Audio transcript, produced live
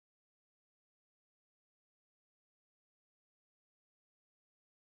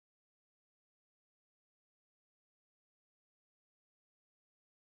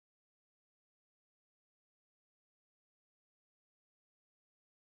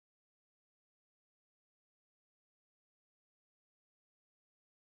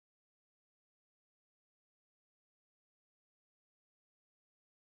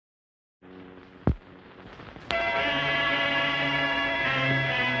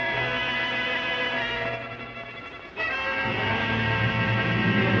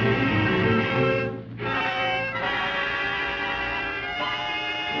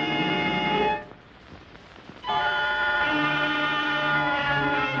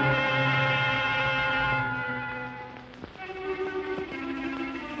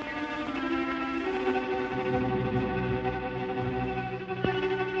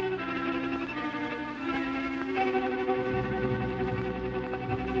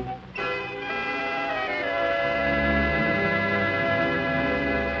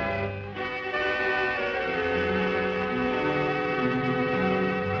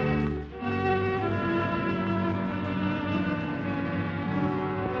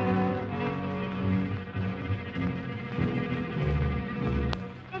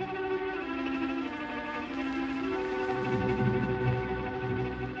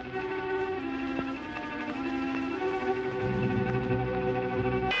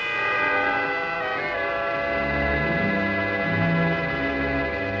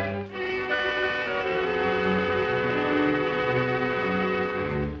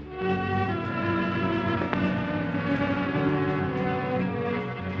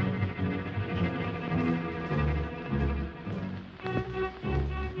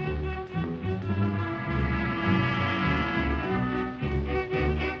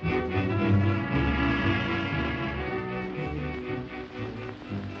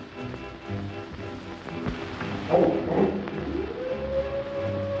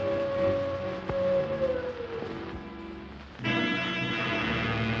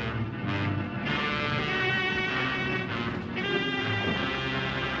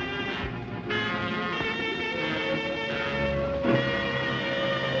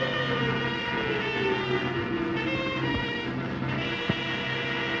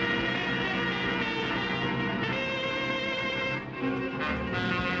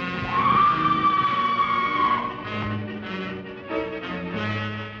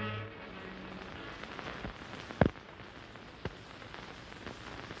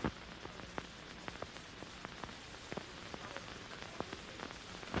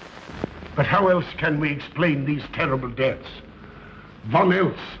But how else can we explain these terrible deaths? Von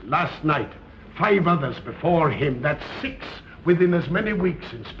Eltz last night, 5 others before him, that's 6 within as many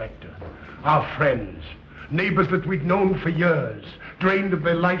weeks, Inspector. Our friends, neighbors that we'd known for years, drained of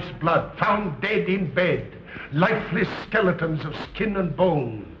their life's blood, found dead in bed, lifeless skeletons of skin and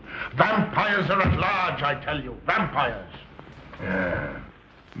bone. Vampires are at large, I tell you, vampires. Yeah.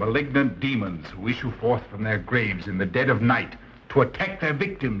 Malignant demons who issue forth from their graves in the dead of night to attack their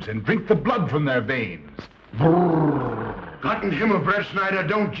victims and drink the blood from their veins. Gotten him of Schneider,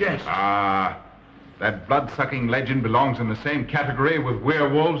 don't jest. That blood-sucking legend belongs in the same category with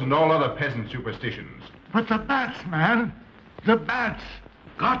werewolves and all other peasant superstitions. But the bats, man. The bats.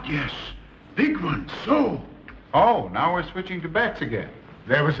 God, yes. Big ones, so. Oh, now we're switching to bats again.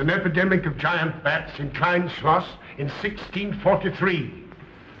 There was an epidemic of giant bats in Kleinschloss in 1643.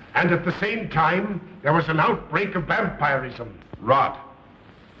 And at the same time, there was an outbreak of vampirism. Rot.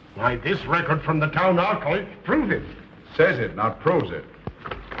 Why, this record from the town archive proves it. Says it, not proves it.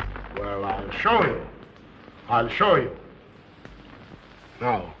 Well, I'll show you. I'll show you.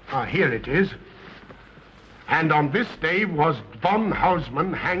 Now, here it is. And on this day was von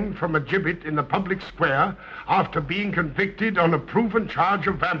Hausmann hanged from a gibbet in the public square after being convicted on a proven charge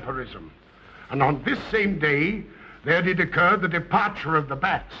of vampirism. And on this same day, there did occur the departure of the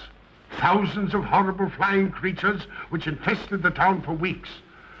bats. Thousands of horrible flying creatures which infested the town for weeks.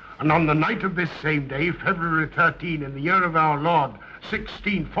 And on the night of this same day, February 13, in the year of our Lord,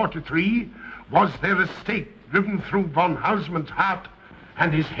 1643, was there a stake driven through von Hausmann's heart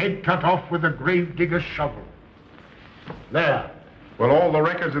and his head cut off with a grave digger's shovel. There. Well, all the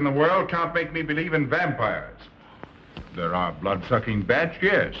records in the world can't make me believe in vampires. There are blood-sucking bats,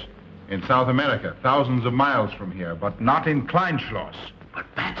 yes. In South America, thousands of miles from here, but not in Kleinschloss. But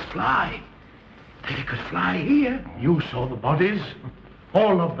bats fly. They could fly here. You saw the bodies.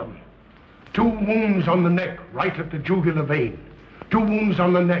 All of them. 2 wounds on the neck, right at the jugular vein. 2 wounds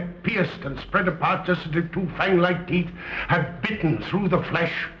on the neck, pierced and spread apart just as if 2 fang-like teeth had bitten through the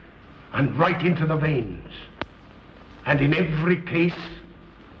flesh and right into the veins. And in every case,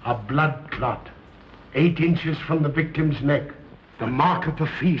 a blood clot, 8 inches from the victim's neck. The mark of the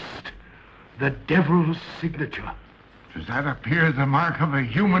feast, the devil's signature. Does that appear the mark of a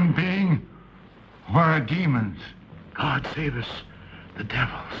human being or a demon's? God save us, the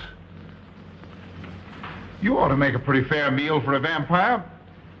devil's. You ought to make a pretty fair meal for a vampire.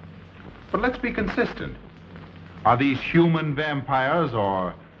 But let's be consistent. Are these human vampires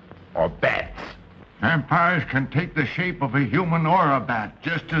or bats? Vampires can take the shape of a human or a bat,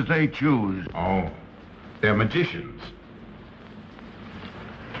 just as they choose. Oh, they're magicians.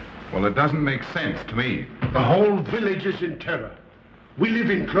 Well, it doesn't make sense to me. The whole village is in terror. We live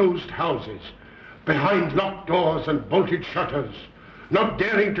in closed houses, behind locked doors and bolted shutters, not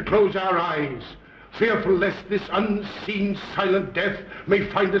daring to close our eyes, fearful lest this unseen silent death may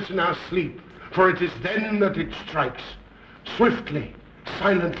find us in our sleep, for it is then that it strikes. Swiftly,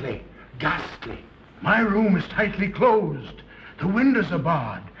 silently, ghastly. My room is tightly closed. The windows are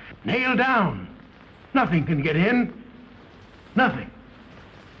barred, nailed down. Nothing can get in. Nothing.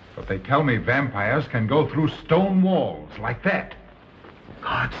 But they tell me vampires can go through stone walls like that.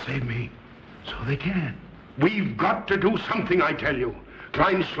 God save me. So they can. We've got to do something, I tell you.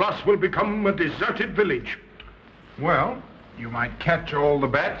 Kleinschloss will become a deserted village. Well, you might catch all the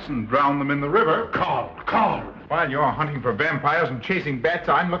bats and drown them in the river. Carl. While you're hunting for vampires and chasing bats,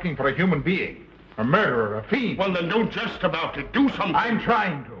 I'm looking for a human being. A murderer, a fiend. Well, then don't jest about it. Do something. I'm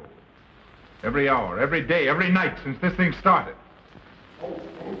trying to. Every hour, every day, every night since this thing started.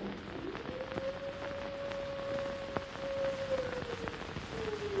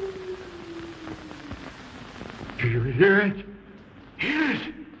 Do you hear it? Hear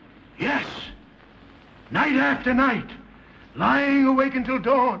it? Yes. Night after night. Lying awake until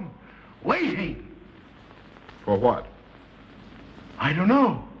dawn. Waiting. For what? I don't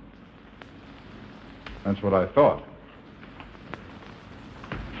know. That's what I thought.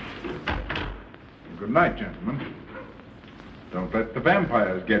 Good night, gentlemen. Don't let the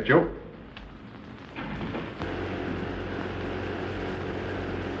vampires get you.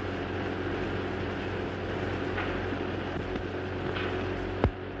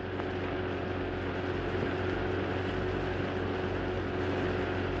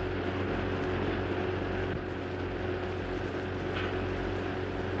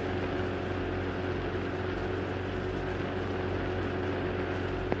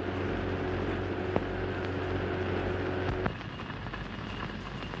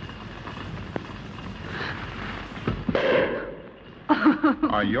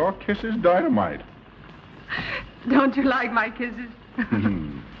 Are your kisses dynamite? Don't you like my kisses?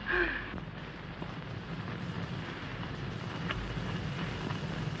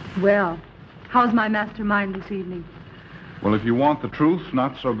 Well, how's my mastermind this evening? Well, if you want the truth,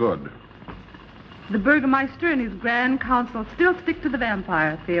 not so good. The Burgermeister and his Grand Council still stick to the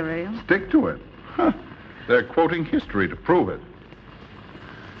vampire theory. Stick to it. Huh. They're quoting history to prove it.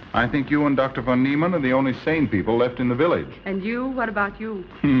 I think you and Dr. von Niemann are the only sane people left in the village. And you? What about you?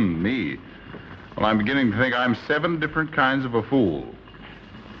 Me? Well, I'm beginning to think I'm 7 different kinds of a fool.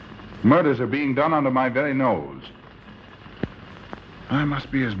 Murders are being done under my very nose. I must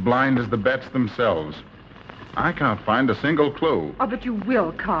be as blind as the bats themselves. I can't find a single clue. Oh, but you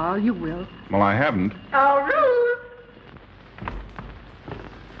will, Carl. You will. Well, I haven't. Oh, Ruth!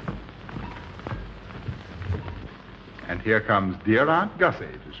 And here comes dear Aunt Gussie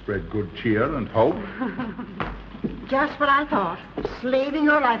to spread good cheer and hope. Just what I thought. Slaving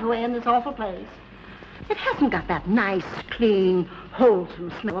your life away in this awful place. It hasn't got that nice, clean,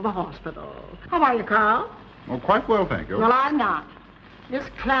 wholesome smell of a hospital. How are you, Carl? Oh, quite well, thank you. Well, I'm not. This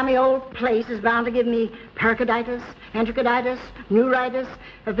clammy old place is bound to give me pericarditis, enterocolitis, neuritis,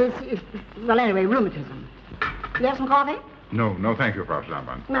 well, anyway, rheumatism. You have some coffee? No, thank you, Frau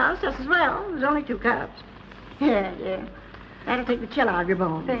Stammmann. No, it's just as well. There's only 2 cups. Yeah. That'll take the chill out of your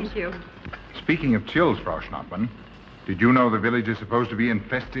bones. Thank you. Speaking of chills, Frau Schnappmann, did you know the village is supposed to be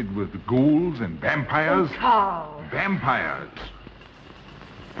infested with ghouls and vampires? Oh, Carl. Vampires.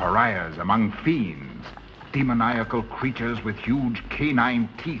 Pariahs among fiends. Demoniacal creatures with huge canine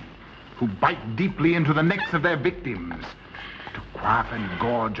teeth who bite deeply into the necks of their victims to quaff and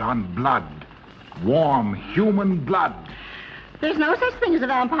gorge on blood. Warm human blood. There's no such thing as a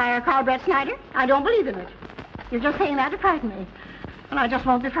vampire, Carl Brett Snyder. I don't believe in it. You're just saying that to frighten me. And I just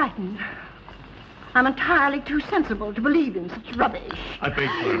won't be frightened. I'm entirely too sensible to believe in such rubbish. I beg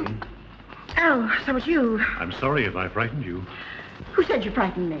pardon. Oh, so it's you. I'm sorry if I frightened you. Who said you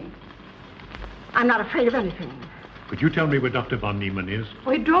frightened me? I'm not afraid of anything. Could you tell me where Dr. von Niemann is?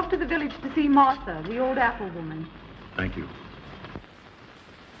 We drove to the village to see Martha, the old apple woman. Thank you.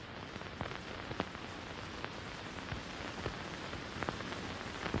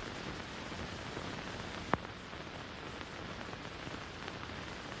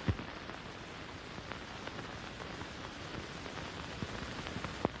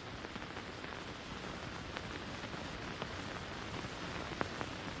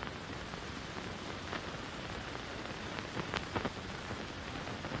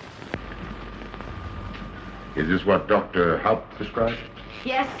 Is this what Dr. Haupt prescribed?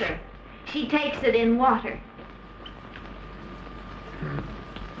 Yes, sir. She takes it in water.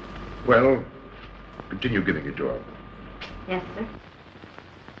 Well, continue giving it to her. Yes, sir.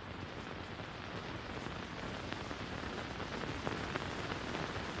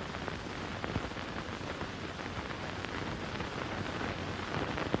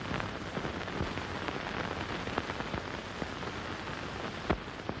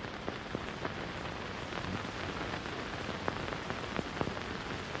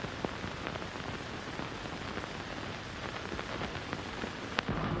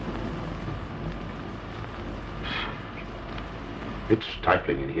 It's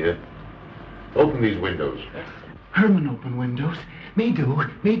stifling in here. Open these windows. Herman open windows. Me do.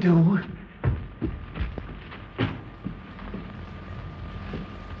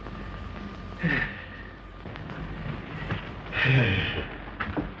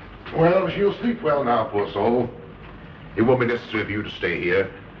 Well, she'll sleep well now, poor soul. It won't be necessary for you to stay here.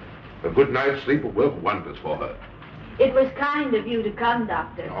 A good night's sleep will work wonders for her. It was kind of you to come,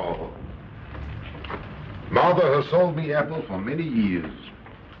 Doctor. Oh. Martha has sold me apples for many years.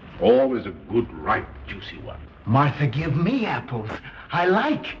 Always a good, ripe, juicy one. Martha, give me apples. I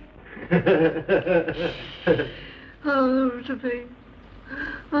like. Oh, Sophie.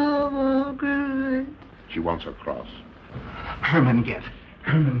 Oh, good. She wants her cross. Herman, get.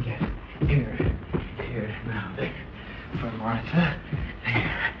 Here. Now, there. For Martha.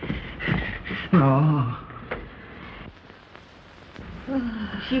 There. No.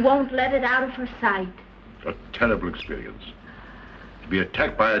 She won't let it out of her sight. A terrible experience. To be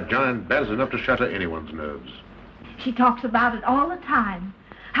attacked by a giant bat is enough to shatter anyone's nerves. She talks about it all the time.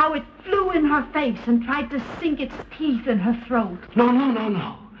 How it flew in her face and tried to sink its teeth in her throat.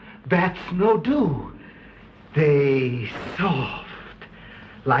 No. Bats no do. They soft,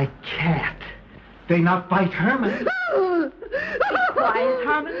 like cat. They not bite Herman. Be quiet,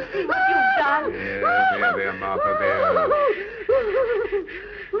 Herman. See what you've done. There, Martha, there.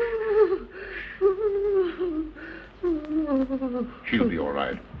 She'll be all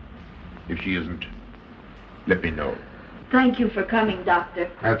right. If she isn't, let me know. Thank you for coming, Doctor.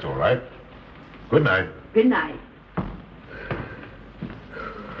 That's all right. Good night. Good night.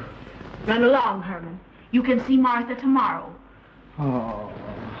 Run along, Herman. You can see Martha tomorrow. Oh.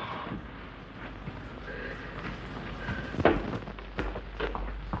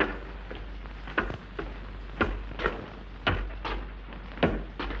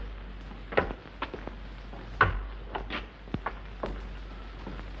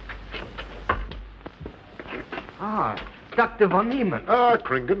 Dr. von Niemann. Ah,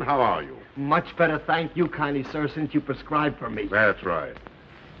 Kringen, how are you? Much better, thank you kindly, sir, since you prescribed for me. That's right.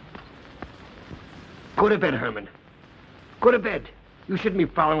 Go to bed, Herman. Go to bed. You shouldn't be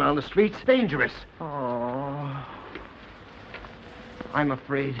prowling around the streets. Dangerous. Oh. I'm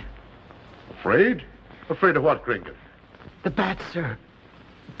afraid. Afraid? Afraid of what, Kringen? The bats, sir.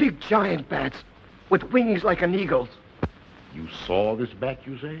 Big giant bats with wings like an eagle's. You saw this bat,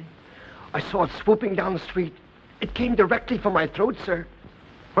 you say? I saw it swooping down the street. It came directly for my throat, sir.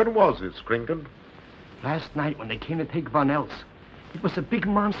 When was this, Kringen? Last night when they came to take Von Eltz. It was a big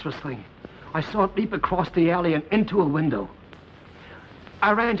monstrous thing. I saw it leap across the alley and into a window.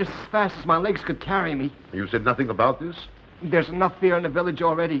 I ran just as fast as my legs could carry me. You said nothing about this? There's enough fear in the village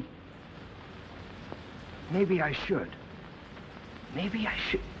already. Maybe I should.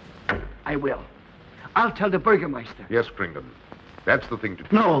 I will. I'll tell the Burgermeister. Yes, Kringen. That's the thing to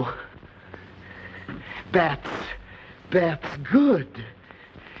do. No. Bats good.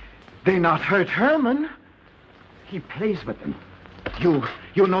 They not hurt Herman. He plays with them. You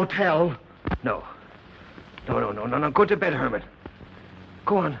no tell. No. No. Go to bed, Herman.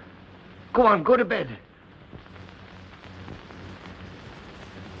 Go on, go to bed.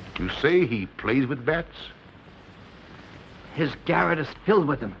 You say he plays with bats? His garret is filled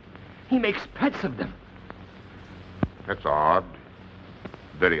with them. He makes pets of them. That's odd.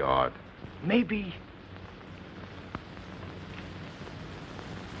 Very odd. Maybe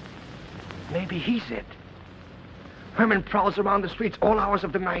he's it. Herman prowls around the streets all hours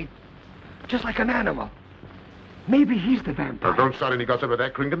of the night, just like an animal. Maybe he's the vampire. Now, don't start any gossip of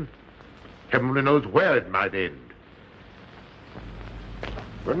that, Kringen. Heaven only knows where it might end.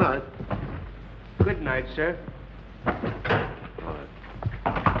 Good night. Good night, sir.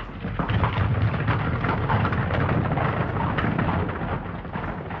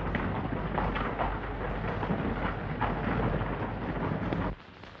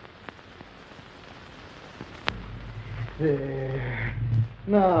 There.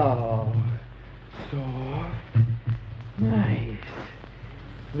 Now. Soft. Nice.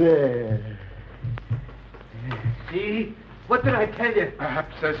 There. See? What did I tell you?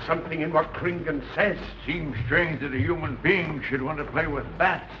 Perhaps there's something in what Kringen says. Seems strange that a human being should want to play with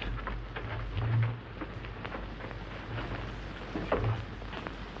bats.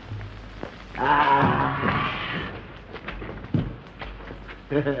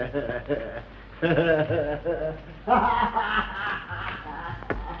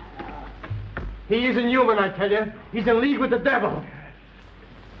 He isn't human, I tell you. He's in league with the devil.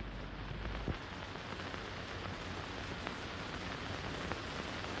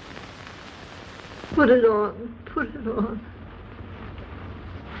 Put it on.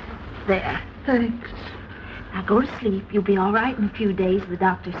 There. Thanks. Now go to sleep. You'll be all right in a few days. The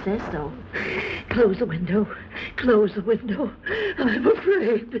doctor says so. Close the window. I'm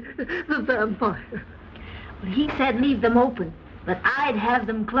afraid. The vampire. Well, he said leave them open, but I'd have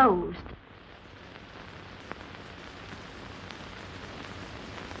them closed.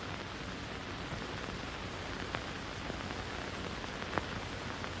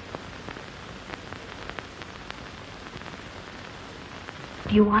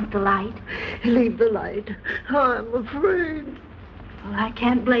 Do you want the light? Leave the light. I'm afraid. Well, I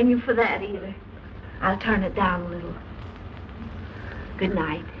can't blame you for that either. I'll turn it down a little. Good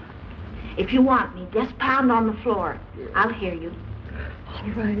night. If you want me, just pound on the floor. I'll hear you. All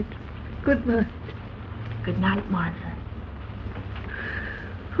right. Good night. Good night, Martha.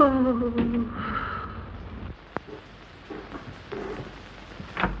 Oh.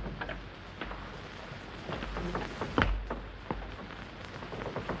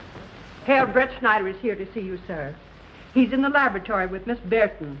 Herr Brett Schneider is here to see you, sir. He's in the laboratory with Miss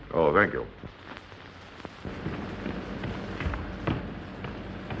Burton. Oh, thank you.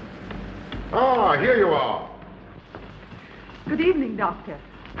 Ah, here you are. Good evening, Doctor.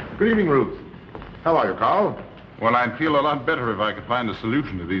 Good evening, Ruth. How are you, Carl? Well, I'd feel a lot better if I could find a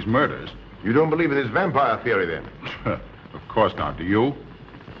solution to these murders. You don't believe in this vampire theory, then? Of course not. Do you?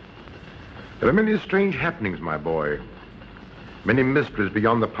 There are many strange happenings, my boy. Many mysteries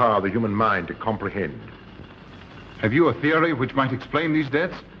beyond the power of the human mind to comprehend. Have you a theory which might explain these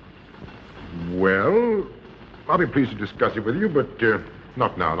deaths? Well, I'll be pleased to discuss it with you, but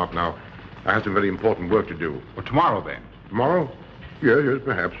not now, not now. I have some very important work to do. Well, tomorrow, then. Tomorrow? Yes,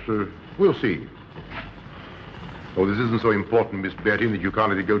 perhaps. We'll see. Oh, this isn't so important, Miss Betty, that you can't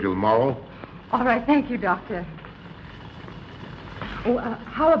let it go till tomorrow. All right, thank you, Doctor. Oh,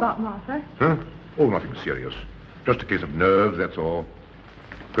 how about Martha? Huh? Oh, nothing serious. Just a case of nerves, that's all.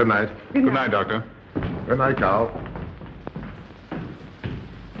 Good night. Good Good night, Doctor. Good night, Carl.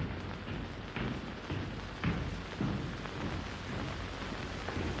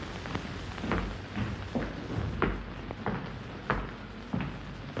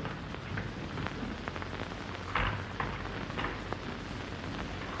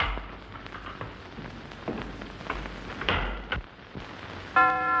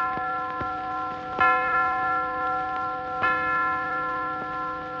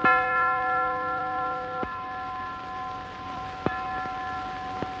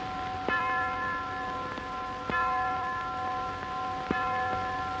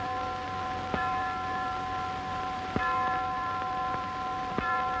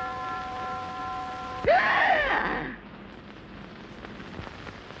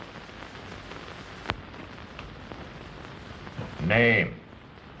 Name?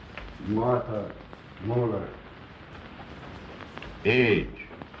 Martha Muller. Age?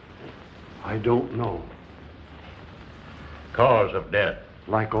 I don't know. Cause of death?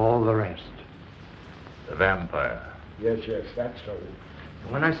 Like all the rest. The vampire. Yes, that's so.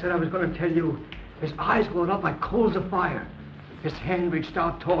 When I said I was going to tell you, his eyes glowed up like coals of fire. His hand reached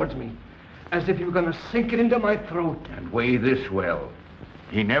out towards me, as if he were going to sink it into my throat. And weigh this well.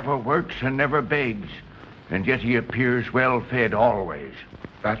 He never works and never begs, and yet he appears well-fed always.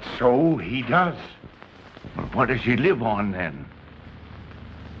 That's so, he does. Well, what does he live on, then?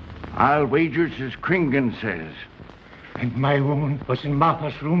 I'll wager it's as Kringen says. And my wound was in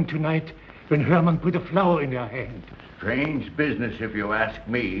Martha's room tonight when Herman put a flower in her hand. Strange business, if you ask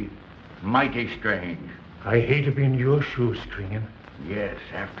me. Mighty strange. I hate to be in your shoes, Kringen. Yes,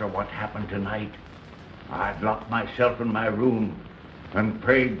 after what happened tonight, I'd lock myself in my room and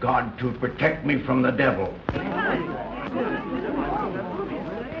pray God to protect me from the devil.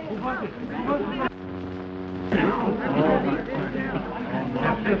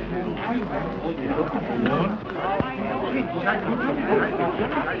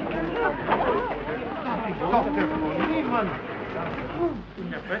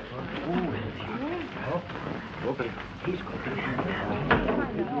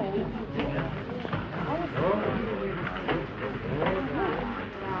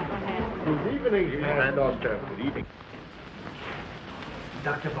 Good evening, and Oster. Good evening.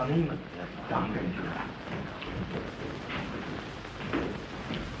 Dr. von Niemann. Doctor.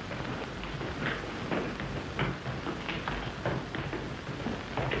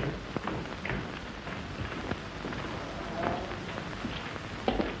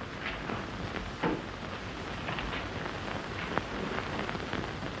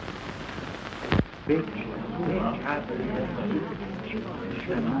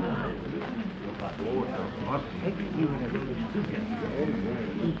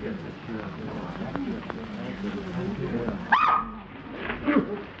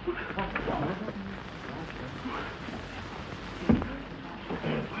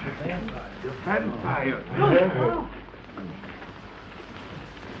 Vampire.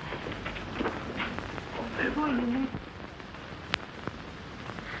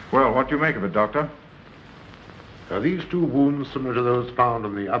 Well, what do you make of it, Doctor? Are these two wounds similar to those found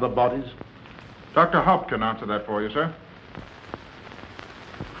on the other bodies? Dr. Haupt can answer that for you, sir.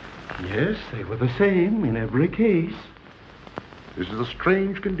 Yes, they were the same in every case. This is a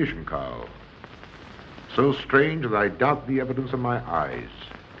strange condition, Carl. So strange that I doubt the evidence of my eyes.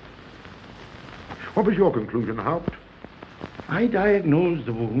 What was your conclusion, Haupt? I diagnosed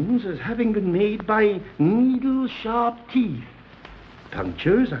the wounds as having been made by needle-sharp teeth.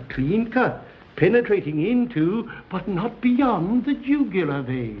 Punctures are clean cut, penetrating into, but not beyond, the jugular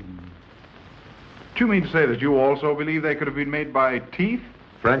vein. Do you mean to say that you also believe they could have been made by teeth?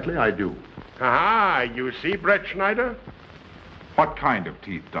 Frankly, I do. Ah, you see, Brett Schneider? What kind of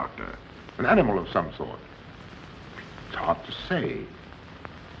teeth, Doctor? An animal of some sort. It's hard to say.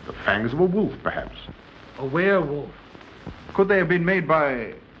 The fangs of a wolf, perhaps. A werewolf. Could they have been made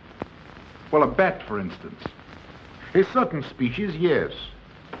by, well, a bat, for instance? A certain species, yes.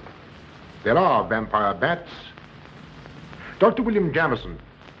 There are vampire bats. Dr. William Jamison,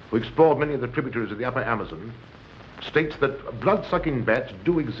 who explored many of the tributaries of the upper Amazon, states that blood-sucking bats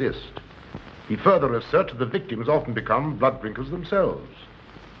do exist. He further asserts that the victims often become blood drinkers themselves,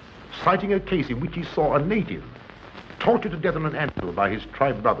 citing a case in which he saw a native tortured to death in an anthill by his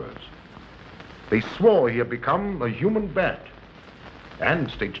tribe brothers. They swore he had become a human bat,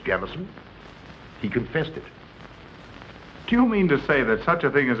 and, states Jamison, he confessed it. Do you mean to say that such a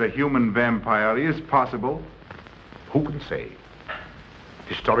thing as a human vampire is possible? Who can say?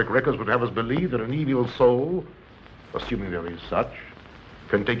 Historic records would have us believe that an evil soul, assuming there is such,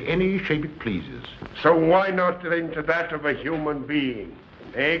 can take any shape it pleases. So why not into that of a human being?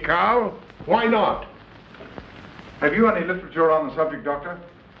 Eh, Carl? Why not? Have you any literature on the subject, Doctor?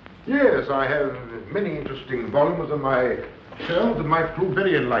 Yes, I have many interesting volumes on my shelves that might prove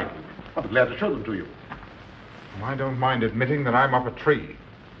very enlightening. I'll be glad to show them to you. I don't mind admitting that I'm up a tree.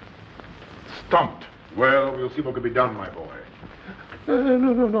 Stumped. Well, we'll see what can be done, my boy.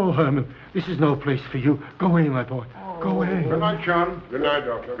 No, Herman. This is no place for you. Go away, my boy. Go away. Good night, John. Good night,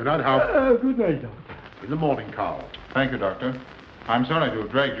 Doctor. Good night, Hal. Good night, Doctor. In the morning, Carl. Thank you, Doctor. I'm sorry to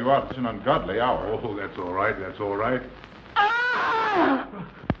have dragged you out at such an ungodly hour. Oh, that's all right. That's all right.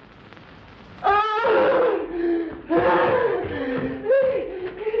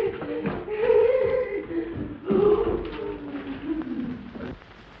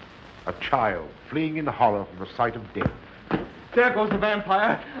 A child fleeing in horror from the sight of death. There goes the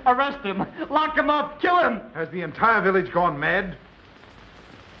vampire. Arrest him. Lock him up. Kill him. Has the entire village gone mad?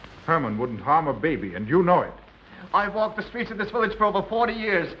 Herman wouldn't harm a baby, and you know it. I've walked the streets of this village for over 40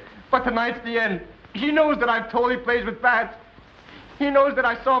 years, but tonight's the end. He knows that I've told he plays with bats. He knows that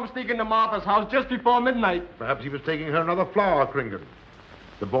I saw him sneak into Martha's house just before midnight. Perhaps he was taking her another flower, Kringan.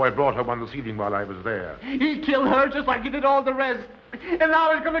 The boy brought her one this evening while I was there. He killed her just like he did all the rest. And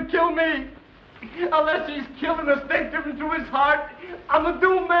now he's going to kill me. Unless he's killed in a stake driven through his heart, I'm a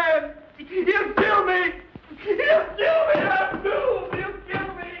doomed man. He'll kill me. He'll kill me. I'm doomed. He'll kill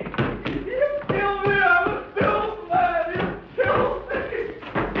me. He'll kill me. I'm a doomed man. He'll kill me.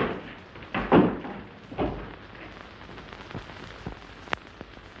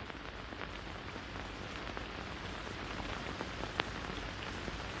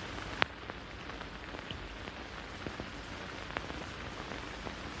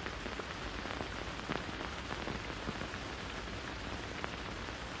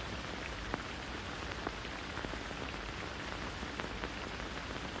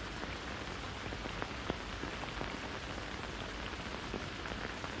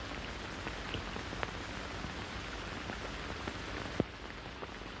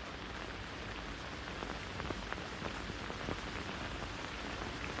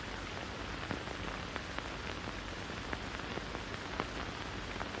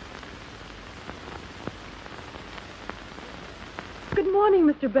 Good morning,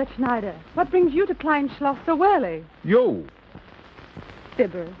 Mr. Brett Schneider. What brings you to Kleinschloss so early? You.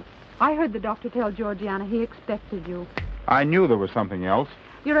 Fibber, I heard the doctor tell Georgiana he expected you. I knew there was something else.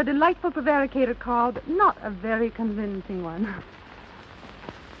 You're a delightful prevaricator, Carl, but not a very convincing one.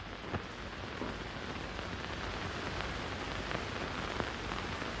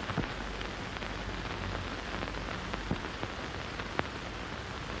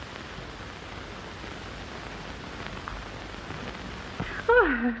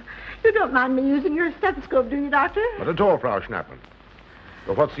 You don't mind me using your stethoscope, do you, Doctor? Not at all, Frau Schnappmann.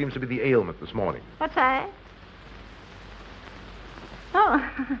 But what seems to be the ailment this morning? What's that?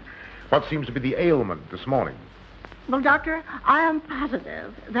 Oh. What seems to be the ailment this morning? Well, Doctor, I am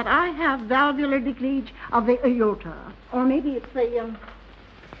positive that I have valvular leakage of the aorta. Or maybe it's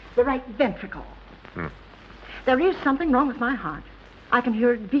the right ventricle. There is something wrong with my heart. I can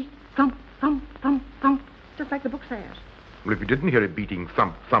hear it beat, thump, thump, thump, thump, just like the book says. Well, if you didn't hear it beating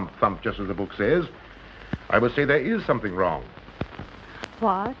thump, thump, thump, just as the book says, I would say there is something wrong.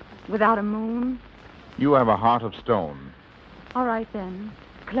 What? Without a moon? You have a heart of stone. All right, then.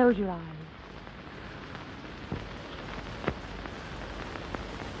 Close your eyes.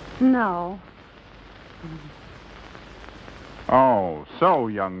 No. Oh, so,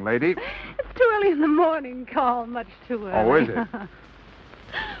 young lady. It's too early in the morning, Carl. Much too early. Oh, is it?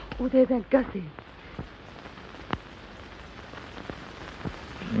 Oh, there's Aunt Gussie.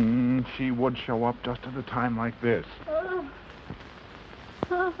 She would show up just at a time like this.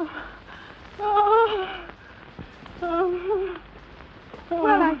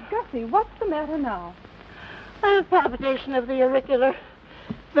 Well, Aunt Gussie, what's the matter now? I have palpitation of the auricular,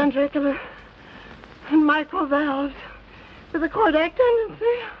 ventricular, and mitral valves with a cardiac tendency.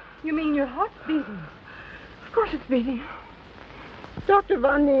 You mean your heart's beating? Of course it's beating. Dr.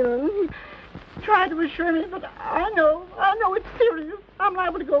 Von Neelan, he tried to assure me, but I know it's serious. I'm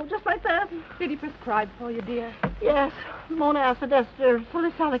liable to go just like that. Did he prescribe for you, dear? Yes, monacid ester,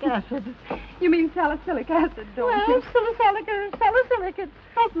 salicylic acid. You mean salicylic acid, don't Well, you? salicylic, it's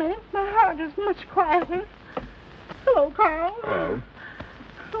helped me. My heart is much quieter. Hello, Carl. Hello.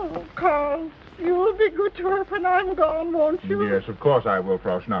 Oh, Carl, you'll be good to her when I'm gone, won't you? Yes, of course I will,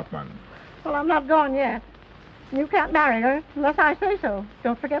 Frau Schnappmann. Well, I'm not gone yet. You can't marry her unless I say so.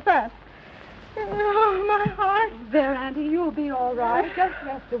 Don't forget that. Oh, my heart. There, Auntie, you'll be all right. Just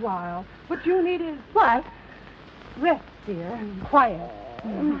rest a while. What you need is What? rest, dear, and quiet.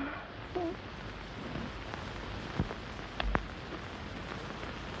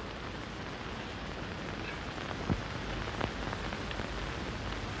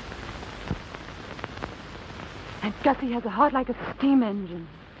 And Gussie has a heart like a steam engine.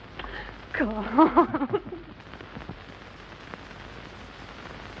 Come on.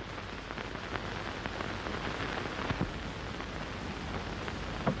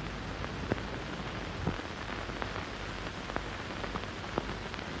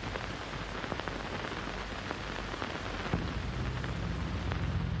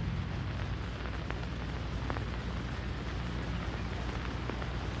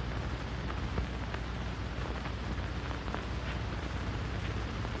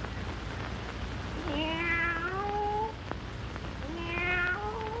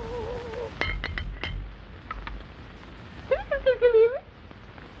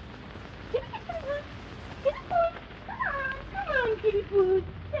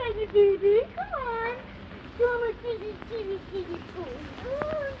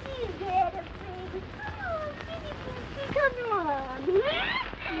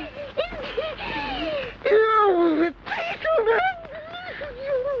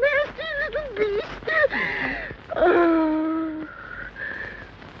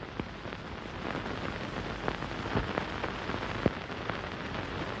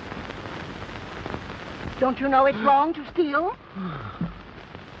 Don't you know it's wrong to steal?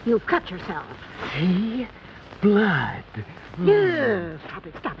 You've cut yourself. See? Blood. Yes.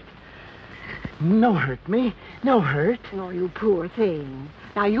 Stop it. No hurt me. No hurt. Oh, you poor thing.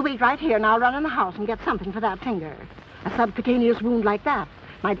 Now, you wait right here, and I'll run in the house and get something for that finger. A subcutaneous wound like that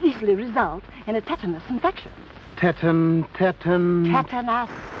might easily result in a tetanus infection. Tetanus. Tetanus.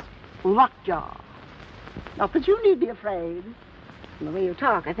 Lockjaw. Not that you need be afraid. From the way you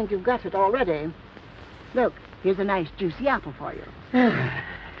talk, I think you've got it already. Look, here's a nice juicy apple for you.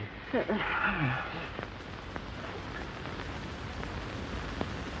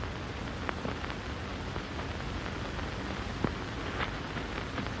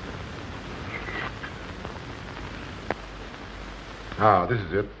 Ah, this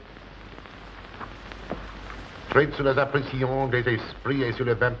is it. Traits sur les impressions des esprits et sur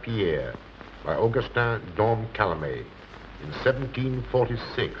les vampires by Augustin Dom Calame in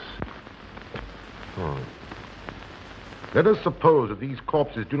 1746. Oh. Let us suppose that these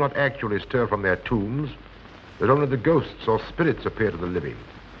corpses do not actually stir from their tombs, that only the ghosts or spirits appear to the living.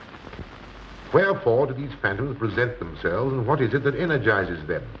 Wherefore do these phantoms present themselves, and what is it that energizes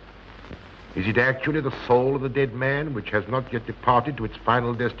them? Is it actually the soul of the dead man, which has not yet departed to its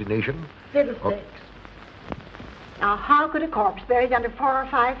final destination? Fiddlesticks. Now, how could a corpse buried under 4 or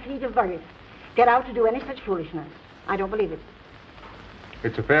 5 feet of earth get out to do any such foolishness? I don't believe it.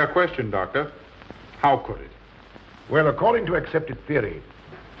 It's a fair question, Doctor. How could it? Well, according to accepted theory,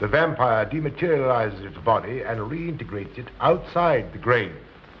 the vampire dematerializes its body and reintegrates it outside the grave.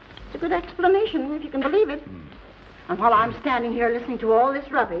 It's a good explanation, if you can believe it. And while I'm standing here listening to all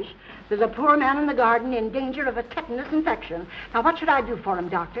this rubbish, there's a poor man in the garden in danger of a tetanus infection. Now, what should I do for him,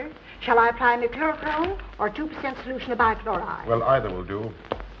 Doctor? Shall I apply mercurochrome or 2% solution of bichloride? Well, either will do.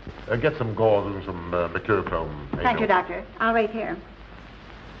 Get some gauze and some mercurochrome. Thank you, Doctor. I'll wait here.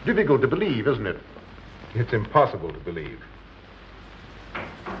 Difficult to believe, isn't it? It's impossible to believe.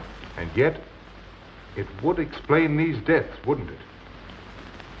 And yet, it would explain these deaths, wouldn't it?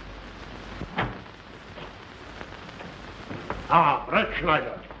 Ah, Brett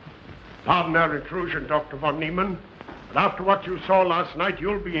Schneider. Pardon our intrusion, Dr. von Niemann. But after what you saw last night,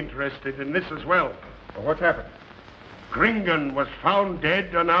 you'll be interested in this as well. Well, what's happened? Kringen was found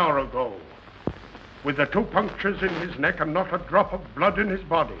dead an hour ago, with the 2 punctures in his neck and not a drop of blood in his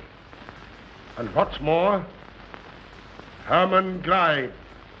body. And what's more, Hermann Gleib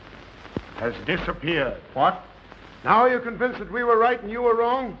has disappeared. What? Now you're convinced that we were right and you were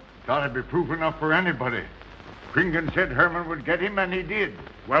wrong? Thought it'd be proof enough for anybody. Kringen said Herman would get him, and he did.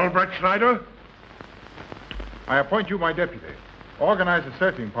 Well, Brett Schneider? I appoint you my deputy. Organize a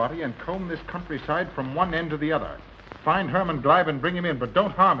searching party and comb this countryside from one end to the other. Find Herman Gleib and bring him in, but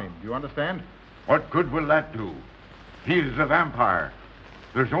don't harm him. Do you understand? What good will that do? He is a vampire.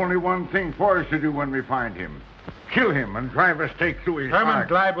 There's only one thing for us to do when we find him. Kill him and drive a stake through his Herman heart.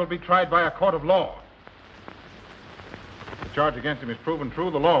 Gleib will be tried by a court of law. If the charge against him is proven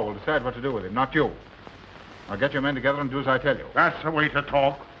true, the law will decide what to do with him, not you. Now get your men together and do as I tell you. That's the way to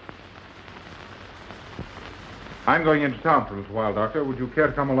talk. I'm going into town for a little while, Doctor. Would you care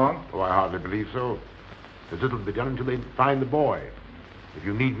to come along? Oh, I hardly believe so. There's little to be done until they find the boy. If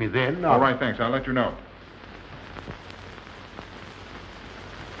you need me then, All right, thanks. I'll let you know.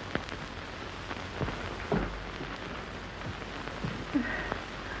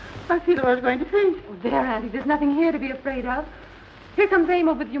 I feel I was going to faint. Oh, there, Auntie. There's nothing here to be afraid of. Here comes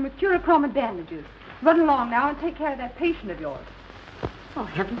Emil with your mercurochrome bandages. Run along now and take care of that patient of yours. Oh,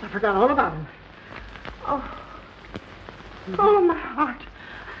 heavens, I forgot all about him. Oh. Oh, my heart.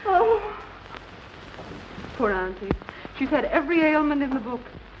 Oh. Poor Auntie. She's had every ailment in the book.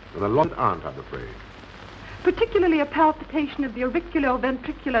 And a lot aren't, I'm afraid. Particularly a palpitation of the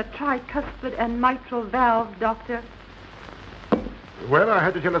auriculoventricular, tricuspid, and mitral valve, Doctor. Well, I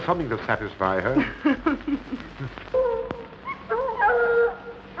had to tell her something to satisfy her.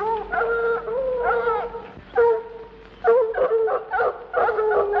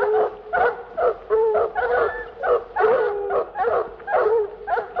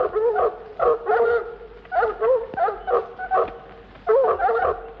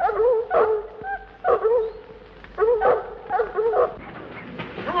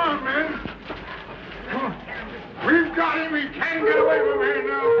 Come on, men. Come on. We've got him. He can't get away from here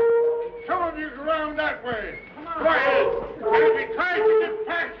now. Some of you go around that way. Go ahead. And if he tries to get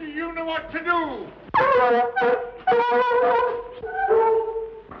past you, you know what to do.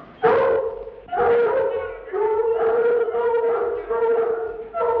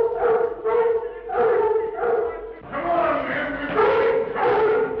 Come on, men.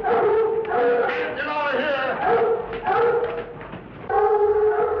 Get out of here.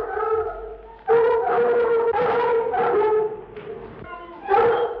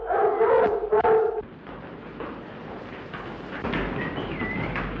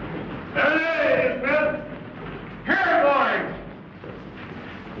 There it is, Bill. Here, boys.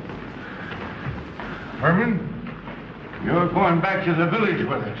 Herman, you're going back to the village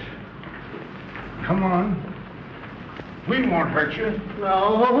with us. Come on. We won't hurt you.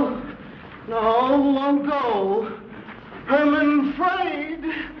 No, won't go. Herman afraid.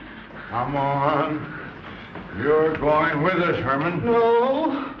 Come on. You're going with us, Herman.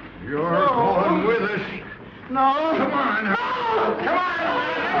 No, You're going with us. no. Come on. No. Come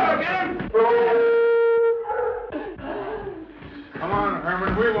on. Get him. Come on,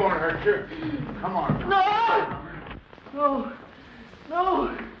 Herman. We won't hurt you. Come on. No.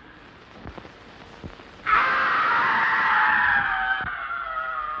 No.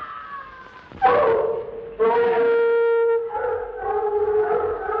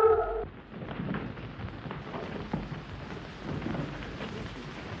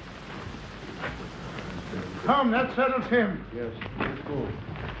 Come, that settles him. Yes, let's go.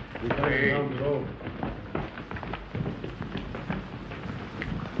 We got to down the road.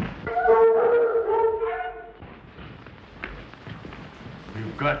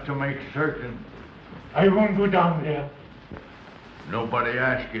 You've got to make certain. I won't go down there. Nobody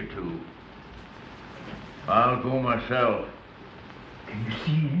asked you to. I'll go myself. Can you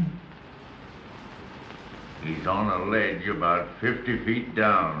see him? He's on a ledge about 50 feet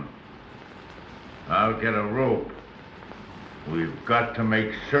down. I'll get a rope. We've got to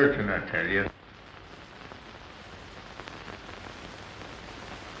make certain, I tell you.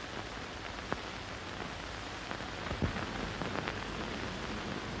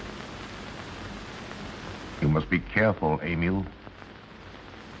 You must be careful, Emil.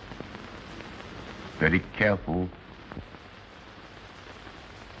 Very careful.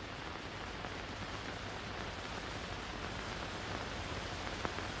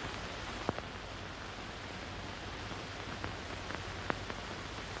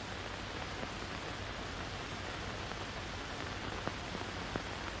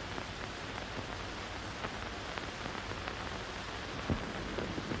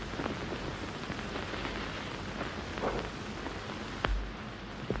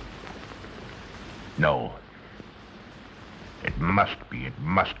 No. It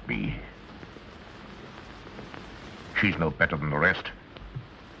must be. She's no better than the rest.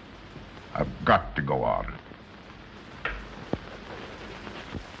 I've got to go on.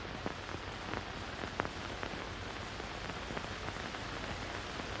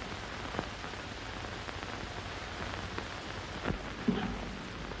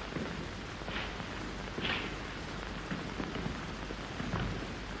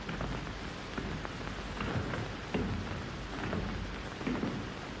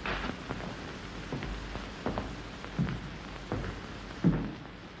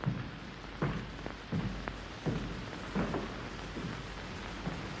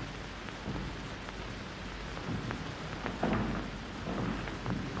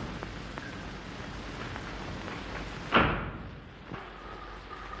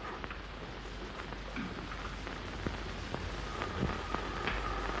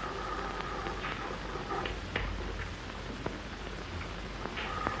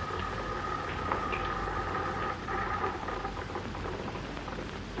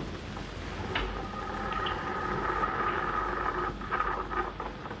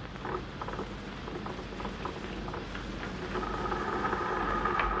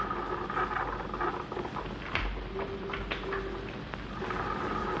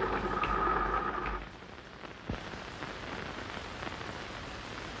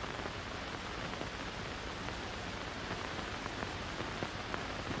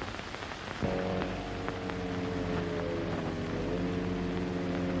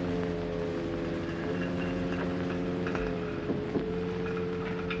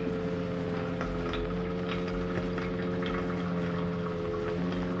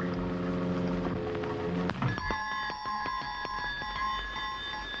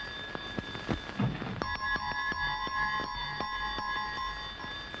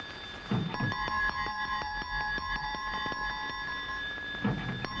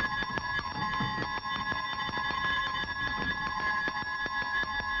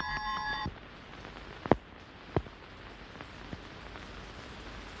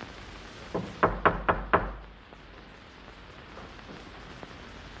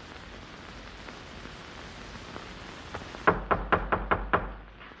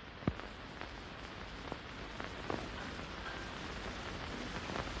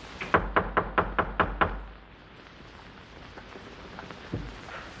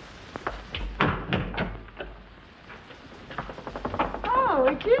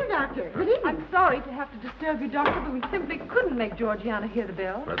 Doctor. Good evening. I'm sorry to have to disturb you, Doctor, but we simply couldn't make Georgiana hear the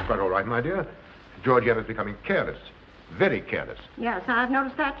bell. That's quite all right, my dear. Georgiana's becoming careless. Very careless. Yes, I've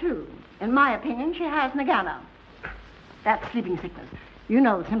noticed that, too. In my opinion, she has Nagana. That's sleeping sickness. You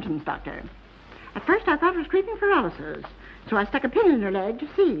know the symptoms, Doctor. At first, I thought it was creeping paralysis, so I stuck a pin in her leg to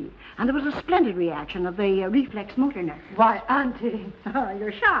see, and there was a splendid reaction of the reflex motor nerve. Why, Auntie. Oh,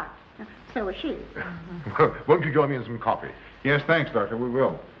 you're shocked. So is she. Won't you join me in some coffee? Yes, thanks, Doctor. We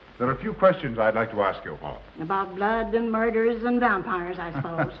will. There are a few questions I'd like to ask you. About blood and murders and vampires, I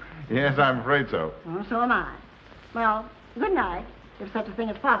suppose. Yes, I'm afraid so. Oh, so am I. Well, good night. If such a thing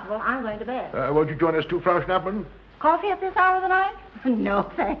is possible, I'm going to bed. Won't you join us too, Frau Schnappmann? Coffee at this hour of the night? No,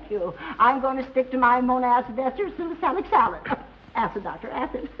 thank you. I'm going to stick to my monacid ester salicylic salad. Acid, Doctor,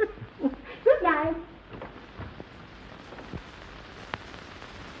 acid. Good night.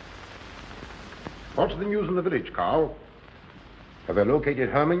 What's the news in the village, Carl? Have they located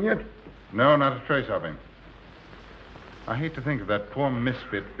Herman yet? No, not a trace of him. I hate to think of that poor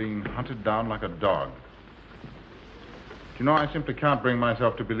misfit being hunted down like a dog. You know, I simply can't bring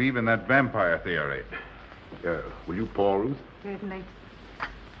myself to believe in that vampire theory. Will you pour, Ruth? Certainly.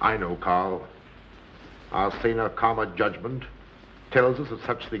 I know, Carl. Our saner, calmer judgment tells us that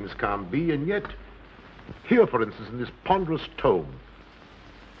such things can't be, and yet, here, for instance, in this ponderous tome,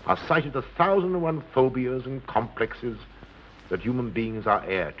 are cited 1,001 phobias and complexes that human beings are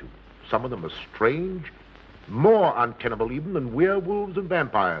heir to. Some of them are strange, more untenable even than werewolves and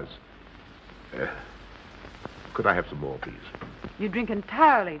vampires. Could I have some more, please? You drink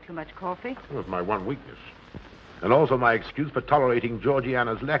entirely too much coffee. Well, it's my one weakness. And also my excuse for tolerating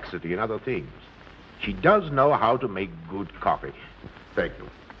Georgiana's laxity and other things. She does know how to make good coffee. Thank you.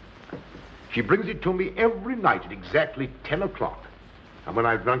 She brings it to me every night at exactly 10 o'clock. And when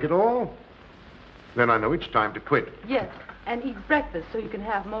I've drunk it all, then I know it's time to quit. Yes, and eat breakfast so you can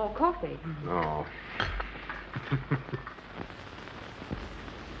have more coffee. No.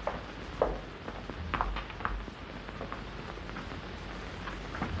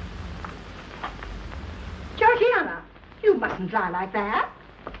 Georgiana, you mustn't lie like that.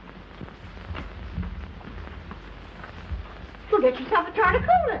 You'll get yourself a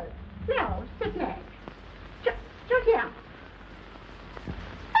torticolis. No, sit next. Georgiana.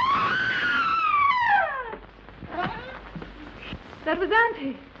 That was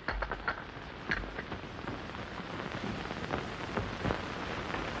Auntie.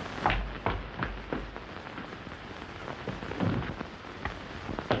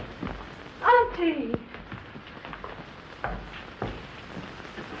 Auntie.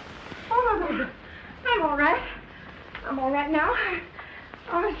 Oh, I'm all right. I'm all right now.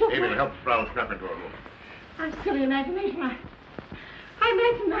 David, help Frau Schnappmann to her room. I'm silly imagination.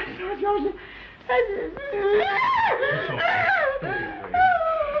 I imagine myself, Joseph.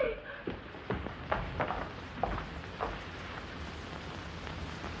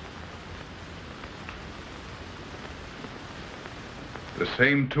 The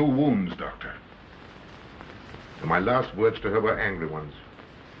same 2 wounds, Doctor. And my last words to her were angry ones.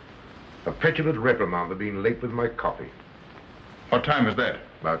 A petulant reprimand for being late with my coffee. What time is that?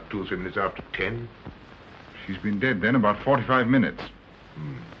 About 2 or 3 minutes after 10. She's been dead then about 45 minutes.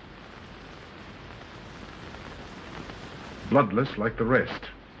 Bloodless like the rest.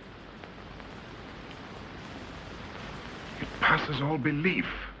 It passes all belief.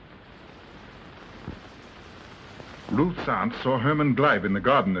 Ruth's aunt saw Herman Gleib in the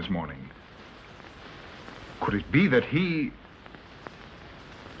garden this morning. Could it be that he...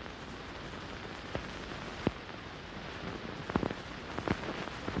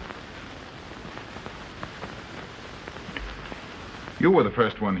 You were the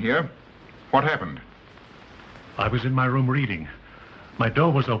first one here. What happened? I was in my room reading. My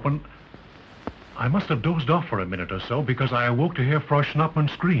door was open. I must have dozed off for a minute or so because I awoke to hear Frau Schnappmann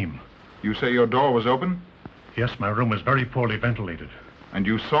scream. You say your door was open? Yes, my room is very poorly ventilated. And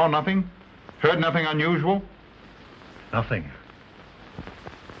you saw nothing? Heard nothing unusual? Nothing.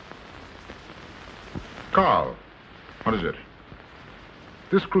 Carl, What is it?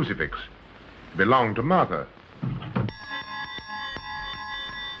 this crucifix belonged to Martha.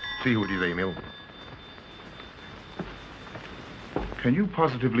 See who it is, Emil. Can you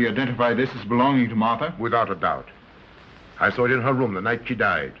positively identify this as belonging to Martha? Without a doubt. I saw it in her room the night she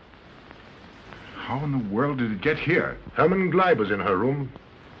died. How in the world did it get here? Herman Gleib was in her room.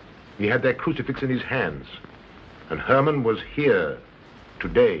 He had that crucifix in his hands. And Herman was here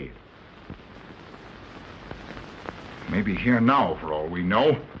today. Maybe here now, for all we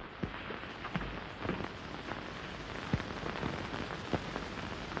know.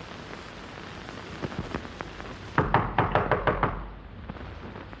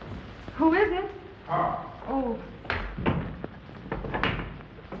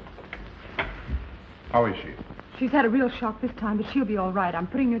 How is she? She's had a real shock this time, but she'll be all right. I'm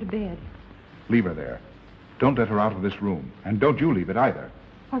putting her to bed. Leave her there. Don't let her out of this room. And don't you leave it either.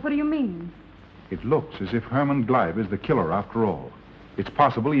 Why, what do you mean? It looks as if Herman Gleib is the killer after all. It's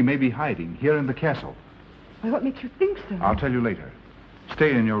possible he may be hiding here in the castle. Why, what makes you think so? I'll tell you later.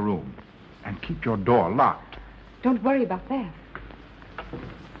 Stay in your room and keep your door locked. Don't worry about that.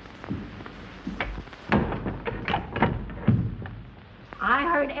 I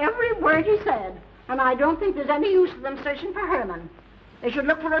heard every word he said, and I don't think there's any use of them searching for Herman. They should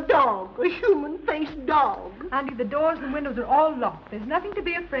look for a dog, a human-faced dog. Auntie, the doors and windows are all locked. There's nothing to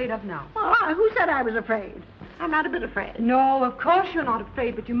be afraid of now. Well, who said I was afraid? I'm not a bit afraid. No, of course you're not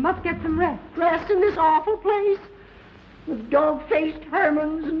afraid, but you must get some rest. Rest in this awful place? With dog-faced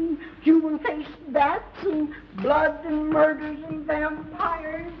Hermans and human-faced bats and blood and murders and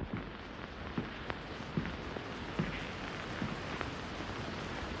vampires.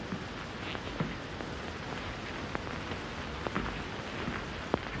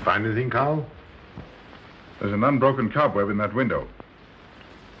 Find anything, Carl? There's an unbroken cobweb in that window.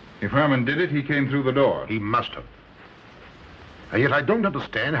 If Herman did it, he came through the door. He must have. And yet I don't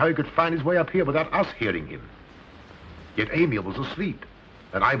understand how he could find his way up here without us hearing him. Yet Amy was asleep,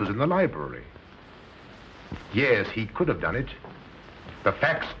 and I was in the library. Yes, he could have done it. The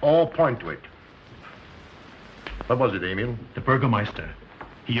facts all point to it. What was it, Emil? The Burgermeister.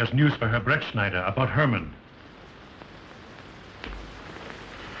 He has news for Herr Brettschneider about Herman.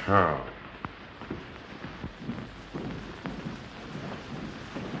 Oh.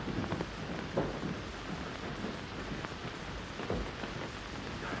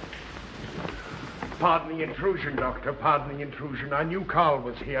 Pardon the intrusion, Doctor. Pardon the intrusion. I knew Carl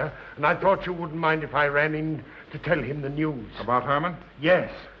was here, and I thought you wouldn't mind if I ran in to tell him the news. About Herman?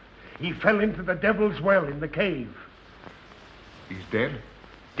 Yes. He fell into the Devil's Well in the cave. He's dead?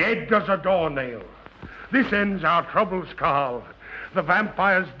 Dead as a doornail. This ends our troubles, Carl. The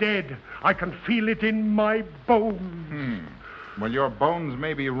vampire's dead. I can feel it in my bones. Well, your bones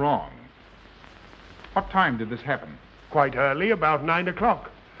may be wrong. What time did this happen? Quite early, about 9 o'clock.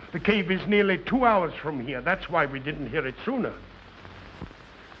 The cave is nearly 2 hours from here. That's why we didn't hear it sooner.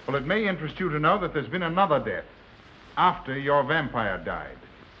 Well, it may interest you to know that there's been another death after your vampire died.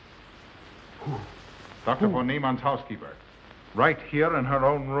 Who? Dr. von Niemann's housekeeper. Right here in her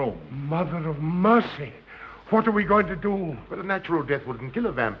own room. Mother of mercy. What are we going to do? But a natural death wouldn't kill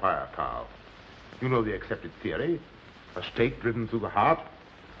a vampire, Carl. You know the accepted theory. A stake driven through the heart.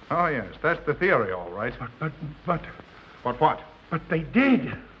 Oh, yes, that's the theory, all right. But... But what? But they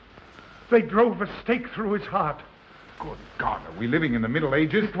did. They drove a stake through his heart. Good God, are we living in the Middle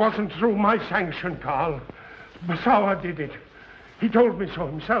Ages? It wasn't through my sanction, Carl. Basawa did it. He told me so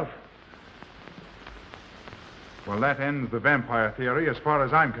himself. Well, that ends the vampire theory as far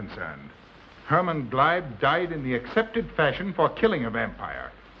as I'm concerned. Herman Gleib died in the accepted fashion for killing a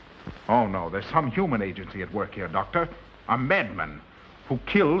vampire. Oh, no, there's some human agency at work here, Doctor. A madman who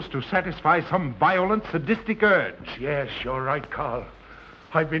kills to satisfy some violent, sadistic urge. Yes, you're right, Carl.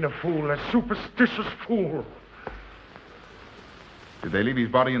 I've been a fool, a superstitious fool. Did they leave his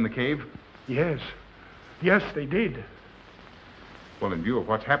body in the cave? Yes. Yes, they did. Well, in view of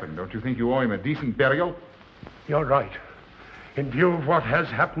what's happened, don't you think you owe him a decent burial? You're right. In view of what has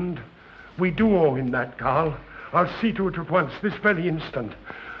happened, we do owe him that, Carl. I'll see to it at once, this very instant.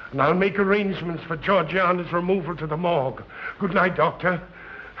 And I'll make arrangements for Georgiana's removal to the morgue. Good night, Doctor.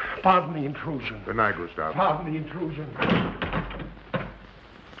 Pardon the intrusion. Good night, Gustav. Pardon the intrusion.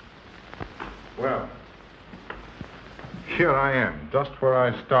 Well, here I am, just where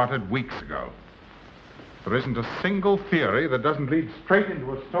I started weeks ago. There isn't a single theory that doesn't lead straight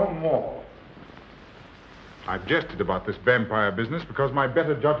into a stone wall. I've jested about this vampire business because my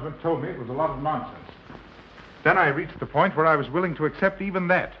better judgment told me it was a lot of nonsense. Then I reached the point where I was willing to accept even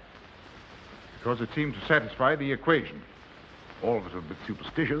that, because it seemed to satisfy the equation. All of it a bit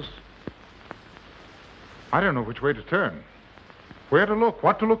superstitious. I don't know which way to turn, where to look,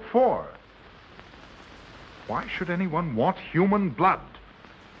 what to look for. Why should anyone want human blood?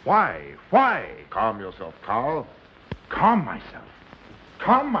 Why? Why? Calm yourself, Carl. Calm myself.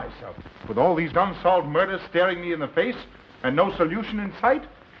 Calm myself. With all these unsolved murders staring me in the face and no solution in sight?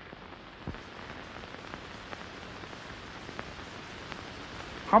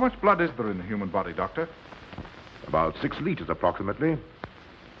 How much blood is there in the human body, Doctor? About 6 liters, approximately.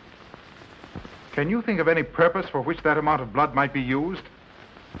 Can you think of any purpose for which that amount of blood might be used?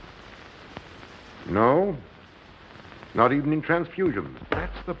 No. Not even in transfusions.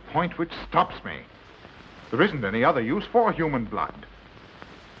 That's the point which stops me. There isn't any other use for human blood.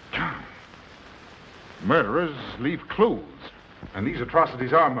 Murderers leave clues. And these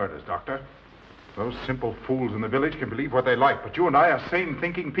atrocities are murders, Doctor. Those simple fools in the village can believe what they like, but you and I are sane,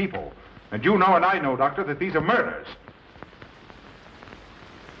 thinking people. And you know and I know, Doctor, that these are murders.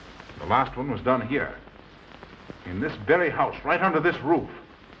 The last one was done here. In this very house, right under this roof.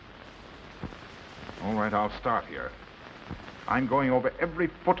 All right, I'll start here. I'm going over every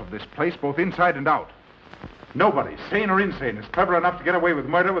foot of this place, both inside and out. Nobody, sane or insane, is clever enough to get away with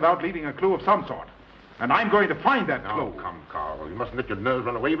murder without leaving a clue of some sort. And I'm going to find that clue. Oh, come, Carl. You mustn't let your nerves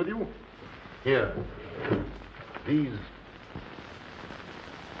run away with you. Here. These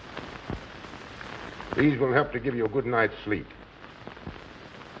will help to give you a good night's sleep.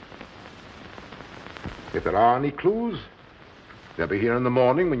 If there are any clues, they'll be here in the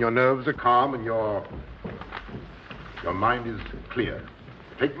morning when your nerves are calm and your mind is clear.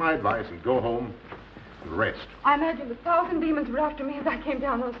 Take my advice and go home and rest. I imagine 1,000 demons were after me as I came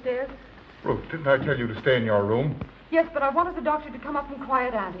down those stairs. Ruth, didn't I tell you to stay in your room? Yes, but I wanted the doctor to come up and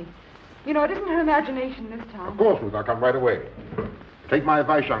quiet Auntie. You know, it isn't her imagination this time. Of course, Ruth, I'll come right away. Take my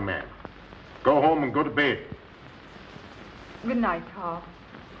advice, young man. Go home and go to bed. Good night, Carl.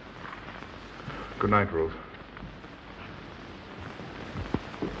 Good night, Ruth.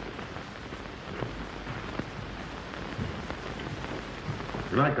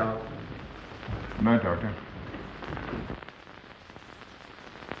 Good night, Carl. Good night, Doctor.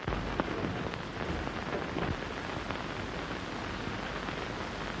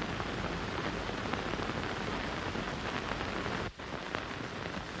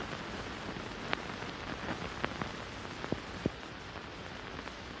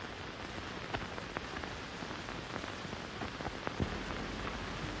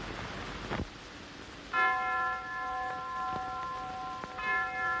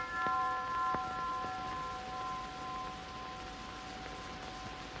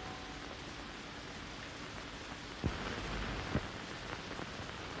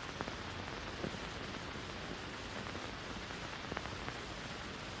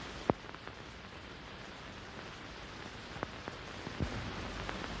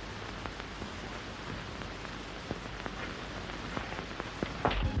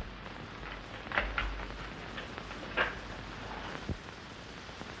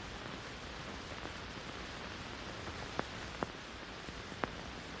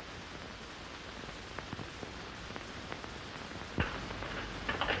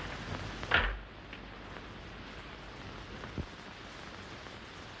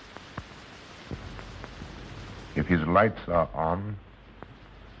 If his lights are on,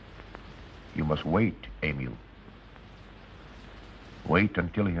 you must wait, Emil. Wait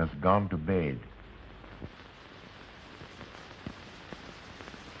until he has gone to bed.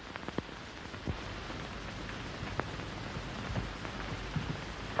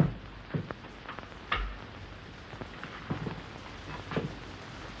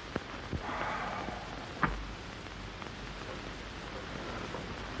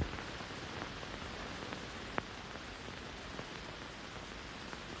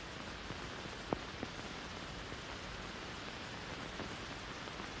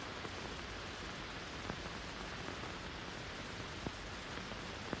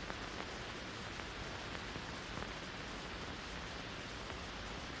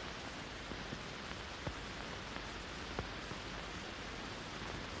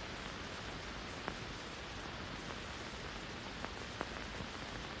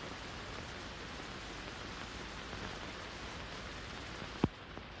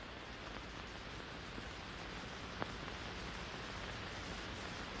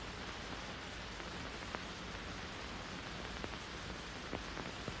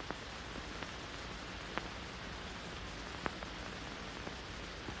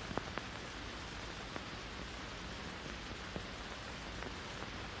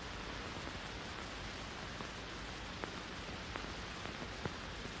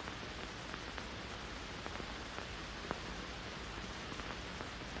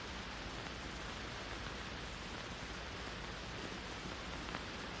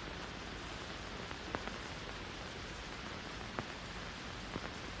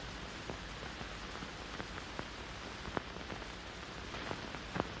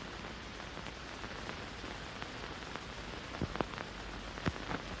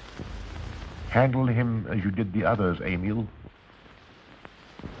 Handle him as you did the others, Emil.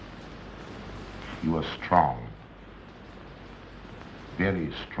 You are strong.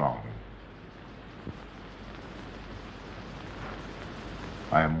 Very strong.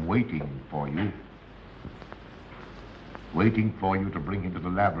 I am waiting for you. Waiting for you to bring him to the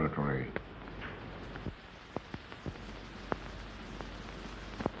laboratory.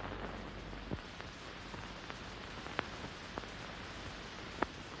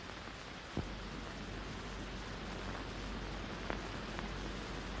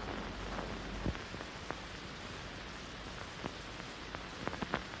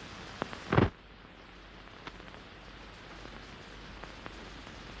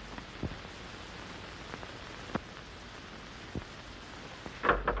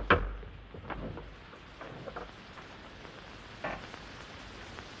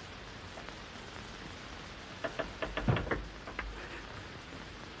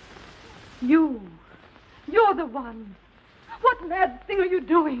 You're the one. What mad thing are you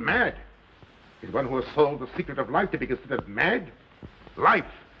doing? Mad? Is one who has solved the secret of life to be considered mad? Life,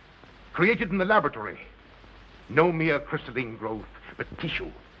 created in the laboratory. No mere crystalline growth, but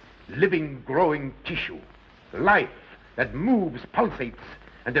tissue. Living, growing tissue. Life that moves, pulsates,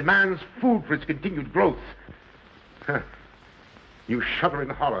 and demands food for its continued growth. Huh. You shudder in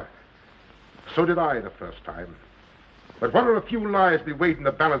horror. So did I the first time. But what are a few lives be weighed in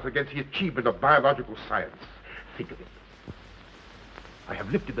the balance against the achievement of biological science? Think of it. I have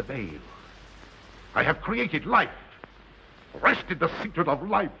lifted the veil. I have created life. Wrested the secret of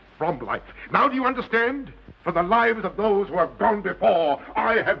life from life. Now do you understand? For the lives of those who have gone before,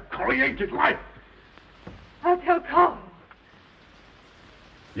 I have created life. I'll tell Carl.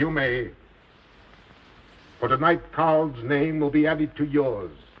 You may. For tonight, Carl's name will be added to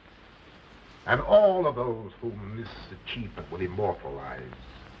yours. And all of those whom this achievement will immortalize.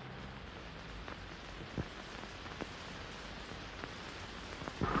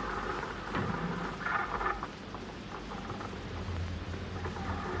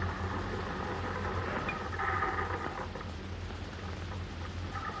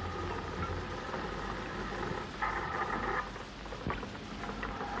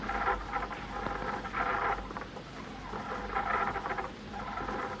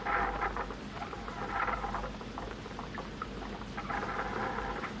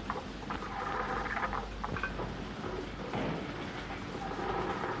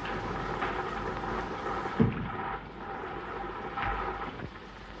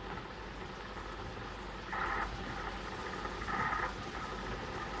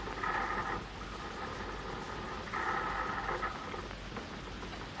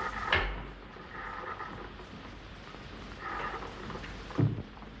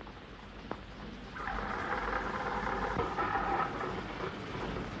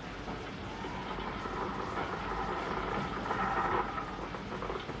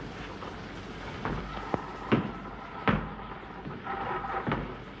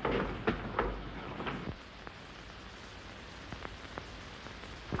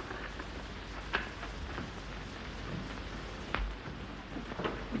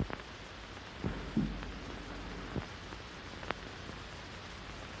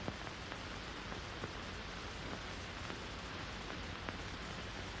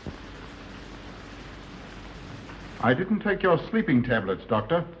 I didn't take your sleeping tablets,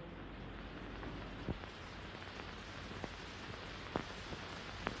 Doctor.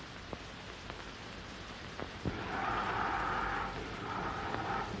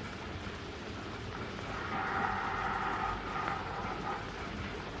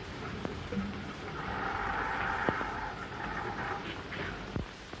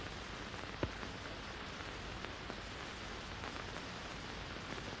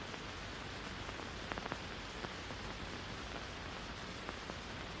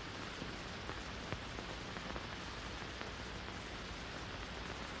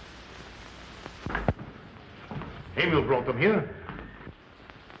 Emil brought them here.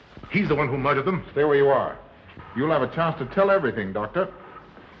 He's the one who murdered them. Stay where you are. You'll have a chance to tell everything, Doctor.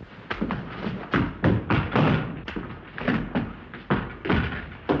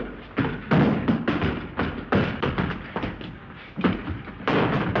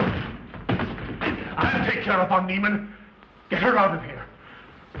 I'll take care of von Niemann. Get her out of here.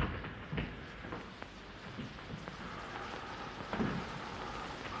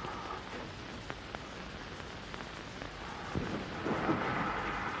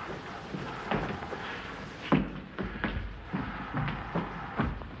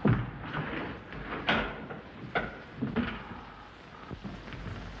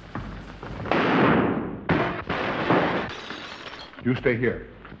 You stay here.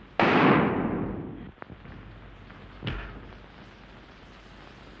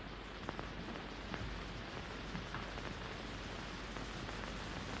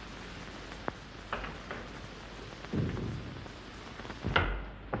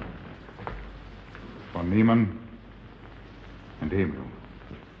 Von Niemann and Emil.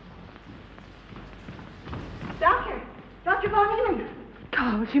 Doctor! Dr. von Niemann!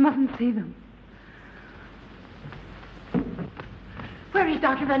 Carl, she mustn't see them. Where is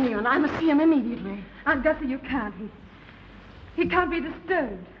Dr. von Niemann? I must see him immediately. Aunt Gussie, you can't. He can't be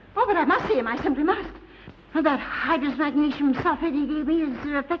disturbed. Oh, but I must see him. I simply must. That hydrous magnesium sulfate he gave me is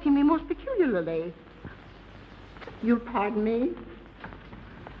affecting me most peculiarly. You'll pardon me?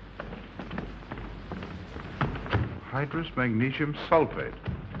 Hydrous magnesium sulfate.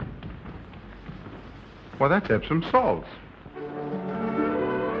 Well, that's Epsom salts.